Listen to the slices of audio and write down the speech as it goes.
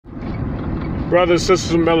Brothers,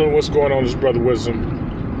 sisters, and Melon, what's going on? This Brother Wisdom.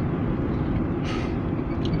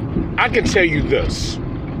 I can tell you this,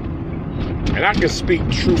 and I can speak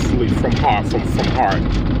truthfully from heart,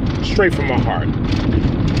 straight from my heart.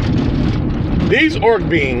 These orc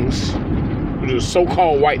beings, the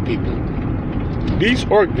so-called white people, these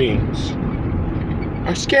orc beings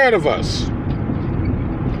are scared of us.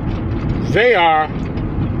 They are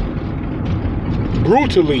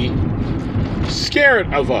brutally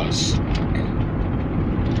scared of us.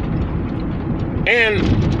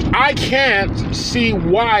 And I can't see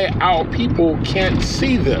why our people can't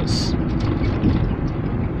see this.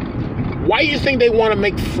 Why do you think they want to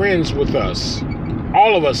make friends with us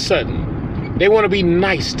all of a sudden? They want to be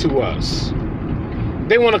nice to us.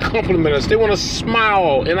 They want to compliment us. They want to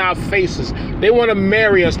smile in our faces. They want to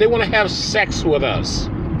marry us. They want to have sex with us.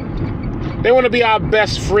 They want to be our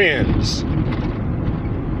best friends.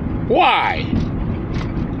 Why?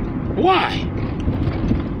 Why?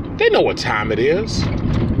 They know what time it is.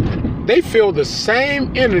 They feel the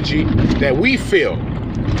same energy that we feel,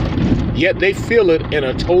 yet they feel it in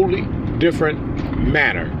a totally different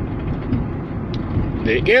manner.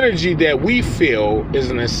 The energy that we feel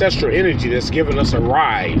is an ancestral energy that's giving us a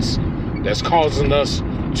rise, that's causing us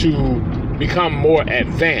to become more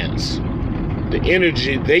advanced. The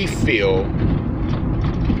energy they feel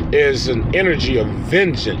is an energy of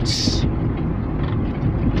vengeance.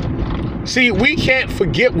 See, we can't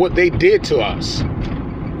forget what they did to us.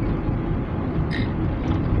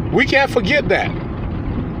 We can't forget that.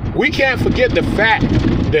 We can't forget the fact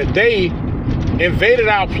that they invaded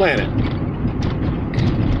our planet,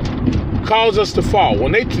 caused us to fall.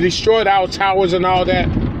 When they destroyed our towers and all that,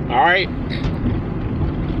 all right?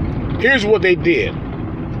 Here's what they did.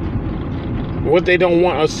 What they don't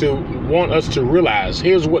want us to realize.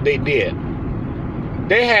 Here's what they did.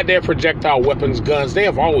 They had their projectile weapons, guns. They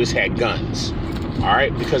have always had guns, all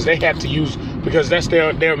right? Because they have to use, because that's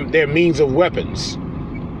their means of weapons.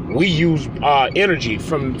 We use energy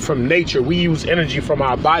from nature. We use energy from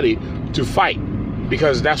our body to fight,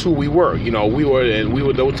 because that's who we were. You know, we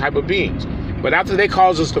were those type of beings. But after they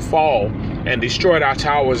caused us to fall and destroyed our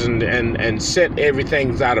towers and set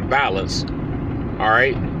everything out of balance, all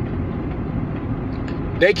right?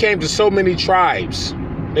 They came to so many tribes.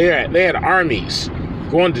 They had armies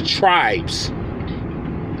going to tribes,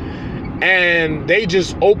 and they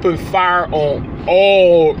just opened fire on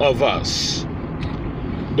all of us.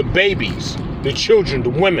 The babies, the children, the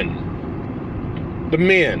women, the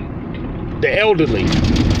men, the elderly.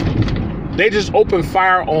 They just opened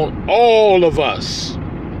fire on all of us.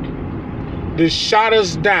 They shot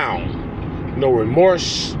us down. No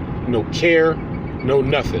remorse, no care, no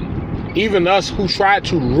nothing. Even us who tried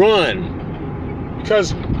to run,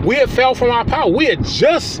 because we had fell from our power. We had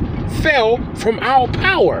just fell from our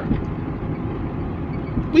power.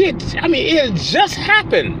 It had just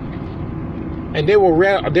happened. And they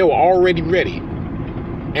were already ready.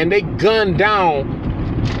 And they gunned down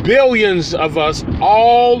billions of us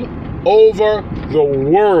all over the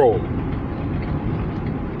world.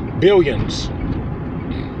 Billions.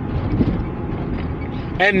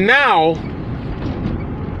 And now,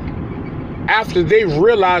 after they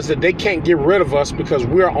realized that they can't get rid of us because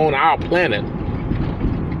we're on our planet,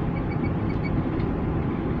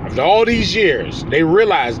 after all these years, they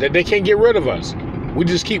realized that they can't get rid of us. We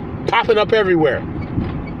just keep popping up everywhere.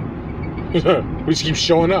 We just keep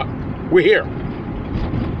showing up. We're here.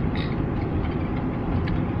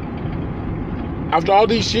 After all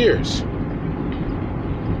these years,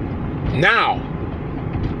 now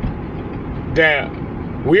that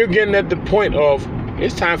we're getting at the point of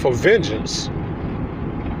it's time for vengeance,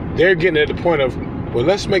 they're getting at the point of, well,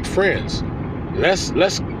 let's make friends. Let's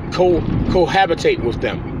cohabitate with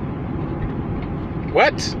them.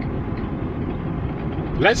 What?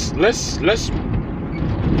 Let's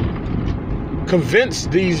convince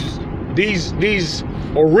these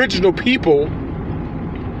original people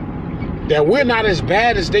that we're not as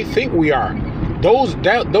bad as they think we are. Those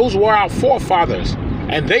were our forefathers,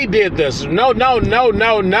 and they did this. No.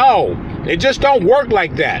 It just don't work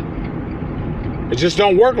like that. It just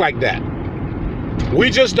don't work like that.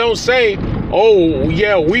 We just don't say, oh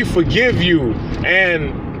yeah, we forgive you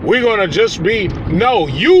and we're gonna just be. No,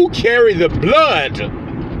 you carry the blood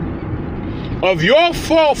of your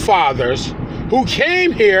forefathers who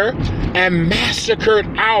came here and massacred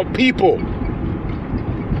our people.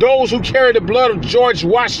 Those who carry the blood of George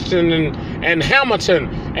Washington and Hamilton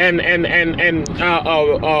and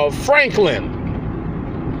Franklin,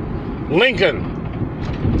 Lincoln.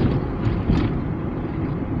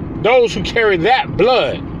 Those who carry that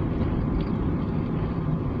blood.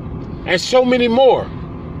 And so many more.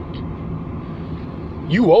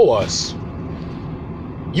 you owe us.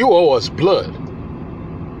 You owe us blood.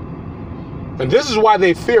 And this is why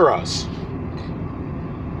they fear us.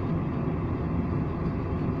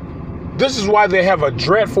 This is why they have a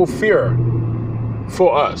dreadful fear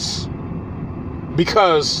for us.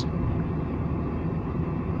 Because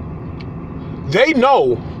they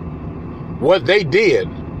know what they did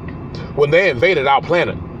when they invaded our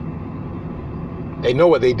planet. They know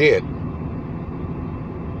what they did.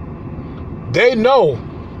 They know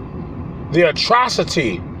the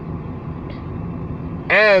atrocity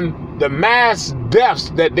and the mass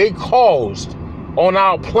deaths that they caused on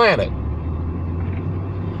our planet.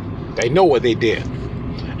 They know what they did.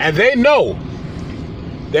 And they know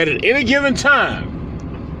that at any given time,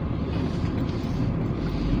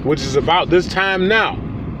 which is about this time now,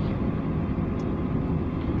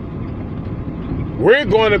 we're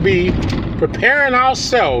going to be preparing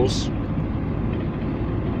ourselves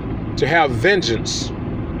to have vengeance.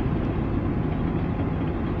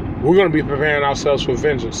 We're going to be preparing ourselves for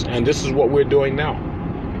vengeance. And this is what we're doing now.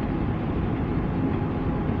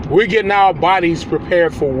 We're getting our bodies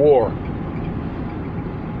prepared for war.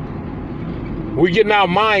 We're getting our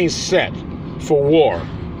minds set for war.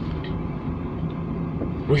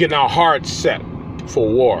 We're getting our hearts set for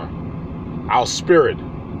war. Our spirit,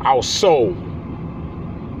 our soul,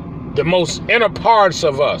 the most inner parts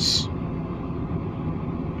of us,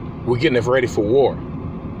 we're getting it ready for war.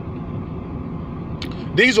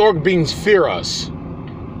 These orc beings fear us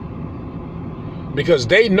because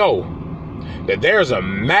they know that there's a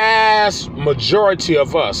mass majority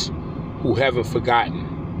of us who haven't forgotten.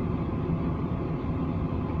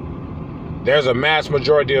 There's a mass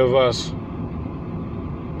majority of us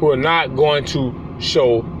who are not going to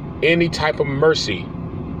show any type of mercy,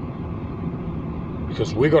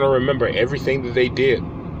 because we're going to remember everything that they did.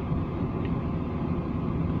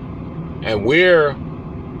 And we're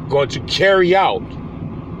going to carry out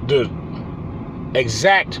the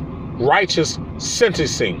exact righteous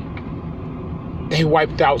sentencing. They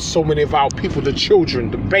wiped out so many of our people, the children,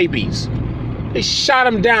 the babies. They shot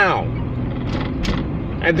them down.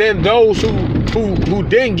 And then those who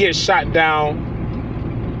didn't get shot down,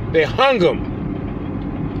 they hung them.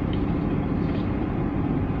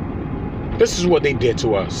 This is what they did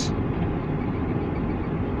to us.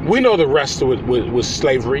 We know the rest with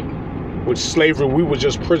slavery. With slavery, we were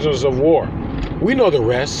just prisoners of war. We know the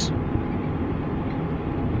rest.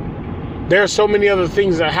 There are so many other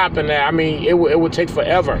things that happen that, I mean, it would take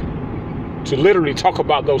forever to literally talk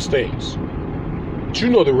about those things. But you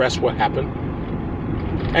know the rest what happened.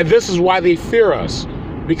 And this is why they fear us,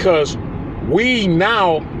 because we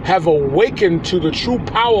now have awakened to the true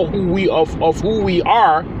power of who we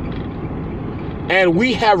are, and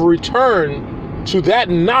we have returned to that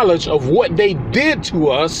knowledge of what they did to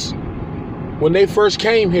us when they first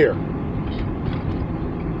came here.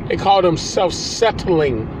 They called themselves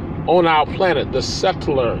settling on our planet, the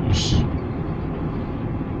settlers.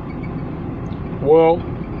 Well,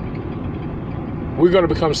 we're going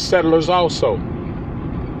to become settlers also.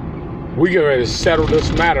 We're getting ready to settle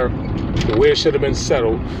this matter the way it should have been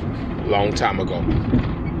settled a long time ago.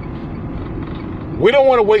 We don't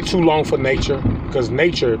want to wait too long for nature, because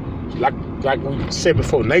nature, like we said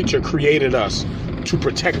before, nature created us to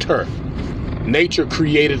protect her. Nature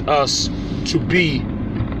created us to be,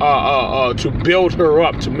 to build her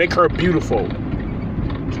up, to make her beautiful,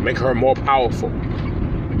 to make her more powerful.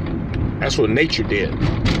 That's what nature did.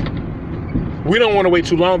 We don't want to wait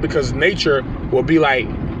too long, because nature will be like,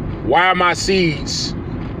 why are my seeds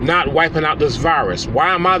not wiping out this virus?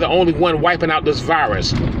 Why am I the only one wiping out this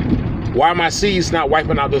virus? Why are my seeds not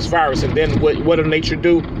wiping out this virus? And then what will nature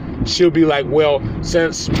do? She'll be like, well,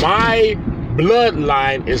 since my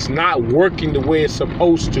bloodline is not working the way it's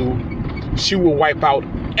supposed to, she will wipe out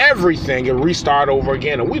everything and restart over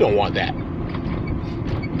again. And we don't want that.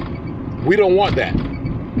 We don't want that.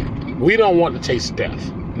 We don't want to taste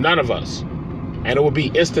death. None of us. And it will be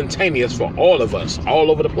instantaneous for all of us, all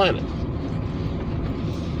over the planet.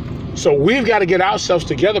 So we've got to get ourselves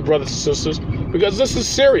together, brothers and sisters, because this is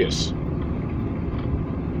serious.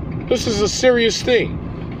 This is a serious thing.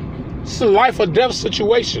 It's a life or death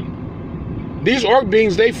situation. These orc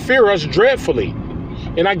beings, they fear us dreadfully.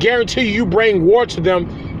 And I guarantee you bring war to them,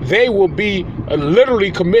 they will be literally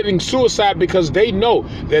committing suicide, because they know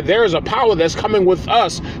that there is a power that's coming with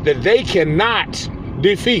us that they cannot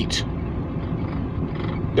defeat.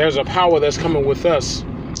 There's a power that's coming with us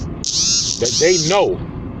that they know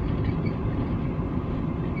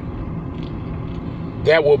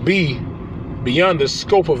that will be beyond the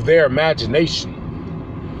scope of their imagination.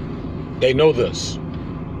 They know this.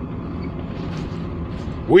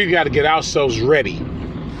 We've got to get ourselves ready.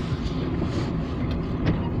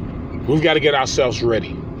 We've got to get ourselves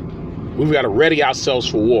ready. We've got to ready ourselves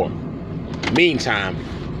for war. Meantime,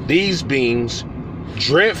 these beings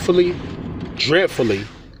dreadfully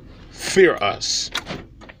fear us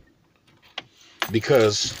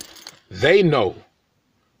because they know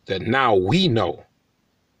that now we know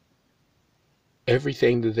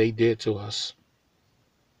everything that they did to us.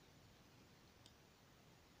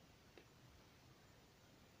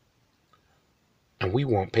 And we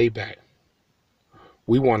want payback.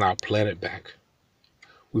 We want our planet back.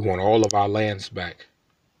 We want all of our lands back.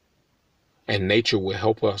 And nature will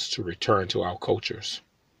help us to return to our cultures.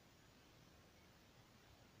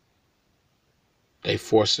 They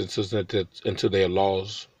forced into their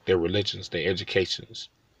laws, their religions, their educations,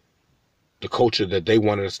 the culture that they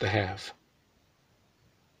wanted us to have.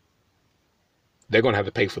 They're going to have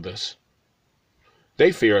to pay for this.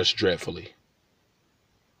 They fear us dreadfully.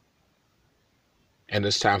 And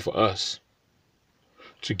it's time for us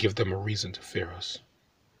to give them a reason to fear us.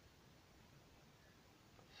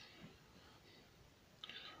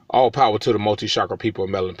 All power to the multi-chakra people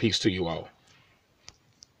of Melanin. Peace to you all.